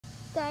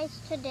Guys,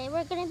 today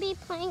we're going to be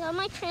playing on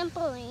my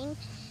trampoline,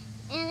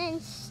 and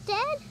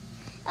instead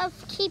of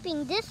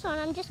keeping this on,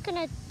 I'm just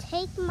going to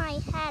take my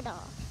hat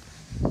off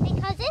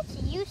because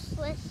it's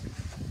useless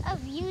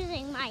of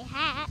using my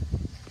hat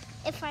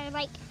if I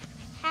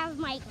have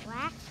my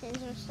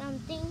glasses or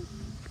something.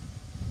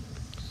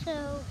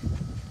 So,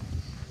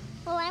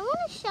 well, I want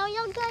to show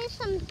you guys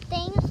some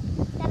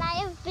things that I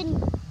have been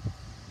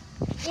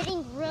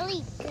getting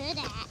really good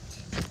at.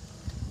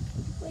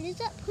 Wait, is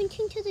that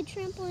pointing to the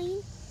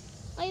trampoline?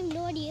 I have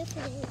no idea if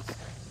it is.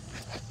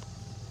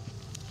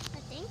 I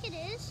think it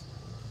is.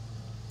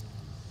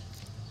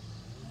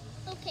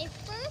 Okay,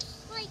 first,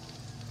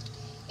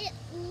 it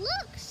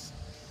looks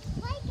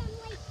like I'm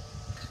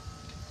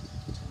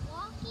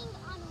walking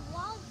on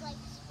walls like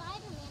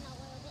Spider-Man a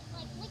little bit.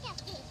 Look at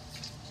this.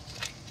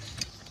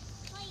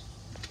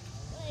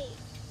 Wait.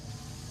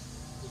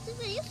 Is the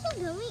video still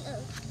going?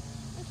 Oh.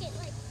 Okay,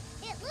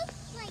 it looks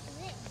like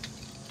this.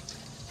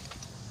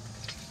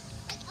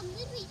 I'm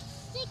literally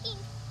sticking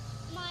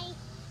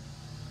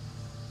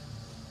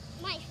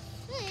my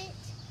foot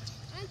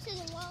onto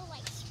the wall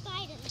like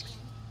Spider-Man.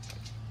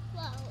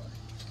 Whoa.